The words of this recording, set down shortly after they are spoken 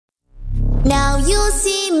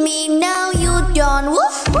me, now you don't.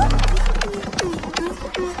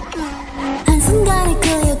 한순간에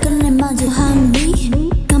그려 끝내 마주 한비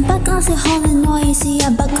깜빡깜새 하는 noisy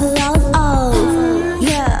buckle out. Oh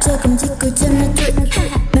yeah 조금 짓궂은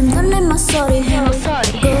내 맴돈 내 목소리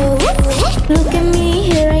Go. Look at me,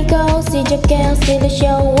 here I go. See the girl, see the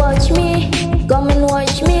show. Watch me, come and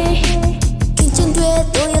watch me.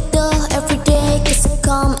 긴장돼도 everyday keeps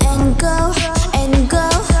come and go and go.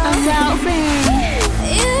 I'm laughing.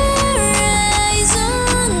 Your eyes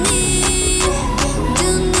on me 두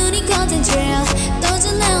눈이 concentrate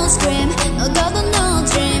떠져 나온 scream 너가도 no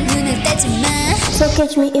dream 눈을 떼지 마. So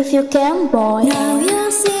catch me if you can, boy. Now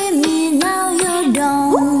you see me, now you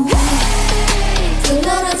don't.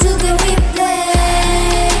 불러라 to the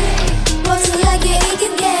replay 벗어나게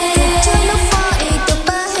이긴 game 절로 fight 또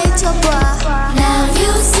해쳐봐. Now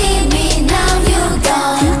you see me, now you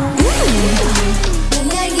don't. 넌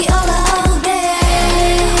얘기 all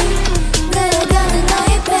day 내려가는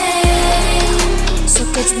너의 pain. So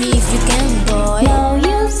catch me if you can, boy. Now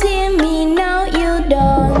you see me, now you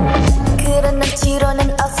don't. 그런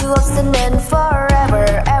낙지로는 알 수 없으면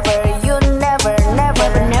forever ever you never never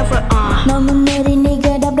Never on. 너무 느리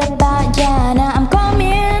네가 답답하잖아. I'm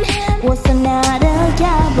coming. What's another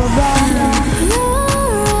job? Your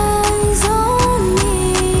eyes on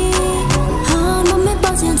me 한 몸에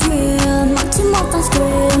빠진 dream 막지 못한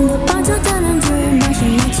scream 너 빠져드는 dream 다시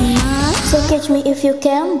놓지 마. So catch me if you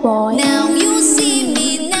can, boy. Now you see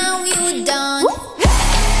me, now you don't.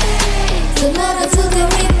 불러라 to the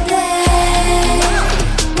replay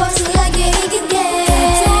벗어나게 이긴 game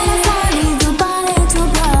전화 빨리 더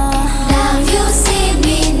말해줘봐. Now you see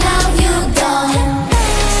me, now you don't.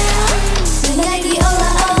 넌 얘기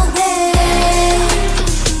all day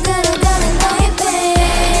내려가는 너의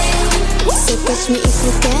pain. So catch me if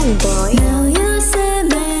you can, boy. Now you see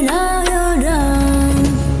me, now you don't.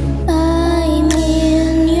 I'm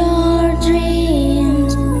in your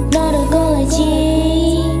dreams. 너를 골라지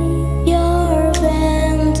your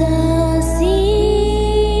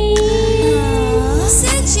fantasy.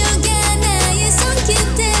 스쳐가 나의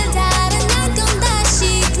손길들 달아날 건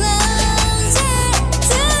다시 closer.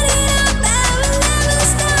 Turn it up, I will never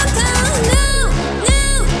stop. Oh no, no,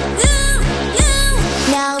 no, no.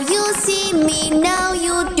 Now you see me, now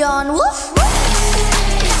you don't.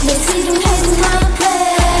 내 지금 해준 말